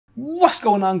What's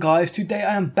going on, guys? Today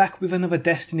I am back with another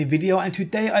Destiny video, and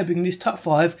today I bring this top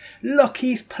 5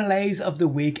 luckiest plays of the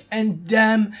week, and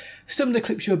damn, some of the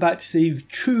clips you're about to see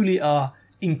truly are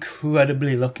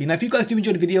incredibly lucky. Now if you guys do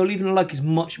enjoy the video, leaving a like is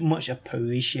much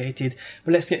appreciated,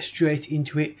 but let's get straight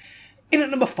into it. In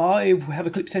at number 5 we have a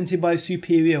clip sent in by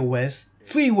Superior Wes.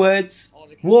 3 words: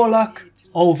 Warlock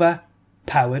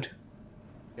overpowered.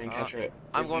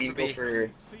 I'm going for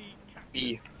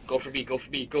B. Go for B. Go.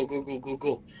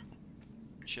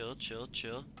 Chill.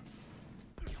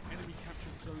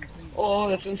 Oh,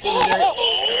 that's incendiary.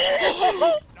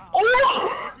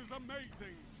 Oh! This is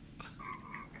amazing.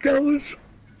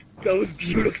 That was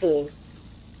beautiful.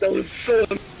 That was so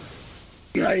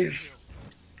nice.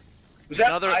 Was that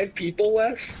another 5 people,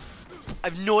 Wes? I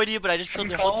have no idea, but I just killed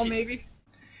their whole team. Maybe?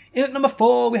 In at number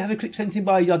 4 we have a clip sent in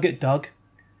by Yogurt Dog.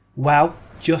 Wow,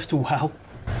 just wow.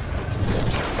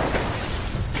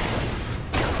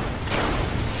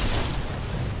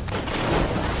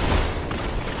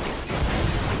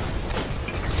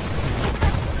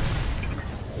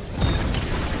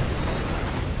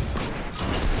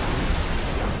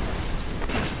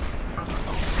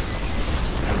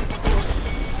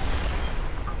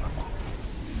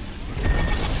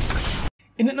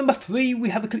 In at number 3 we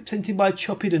have a clip sent in by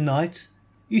Choppy the Knight.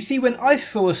 You see, when I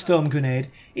throw a storm grenade,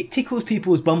 it tickles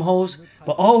people's bumholes,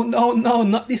 but oh no,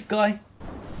 not this guy.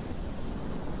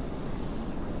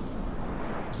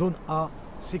 Zone A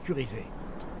sécurisée.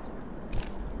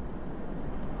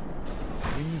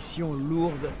 Munitions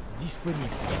lourdes disponibles.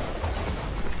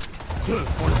 2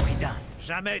 pour le prix d'un.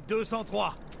 Jamais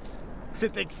 203.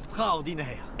 C'est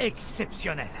extraordinaire,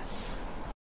 exceptionnel.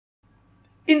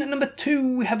 In at number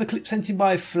 2 we have a clip sent in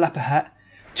by Flapper Hat.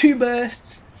 2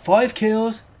 bursts, 5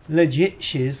 kills, legit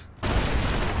shiz.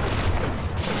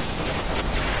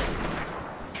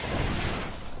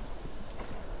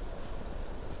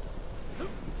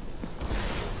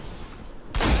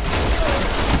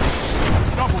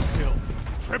 Double kill,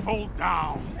 triple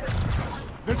down.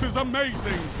 This is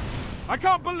amazing. I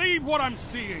can't believe what I'm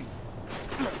seeing.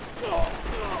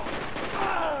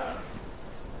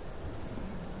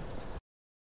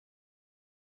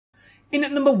 In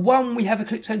at number 1 we have a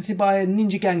clip sent in by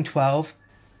Ninja Gang 12.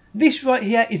 This right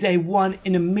here is a 1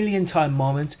 in a million time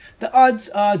moment. The odds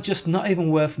are just not even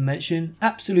worth mention.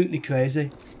 Absolutely crazy.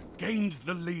 Gained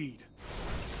the lead.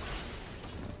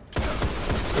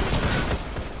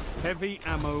 Heavy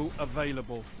ammo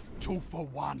available. 2 for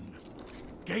 1.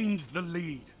 Gained the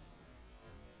lead.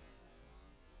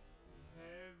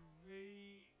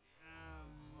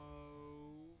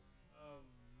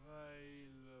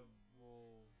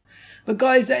 But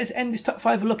guys, that is end this top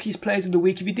 5 luckiest players of the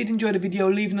week. If you did enjoy the video,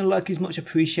 leaving a like is much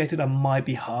appreciated on my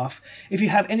behalf. If you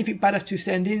have anything badass to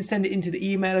send it into the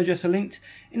email address linked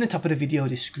in the top of the video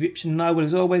description. And I will,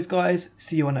 as always guys,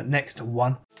 see you on that next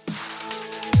one.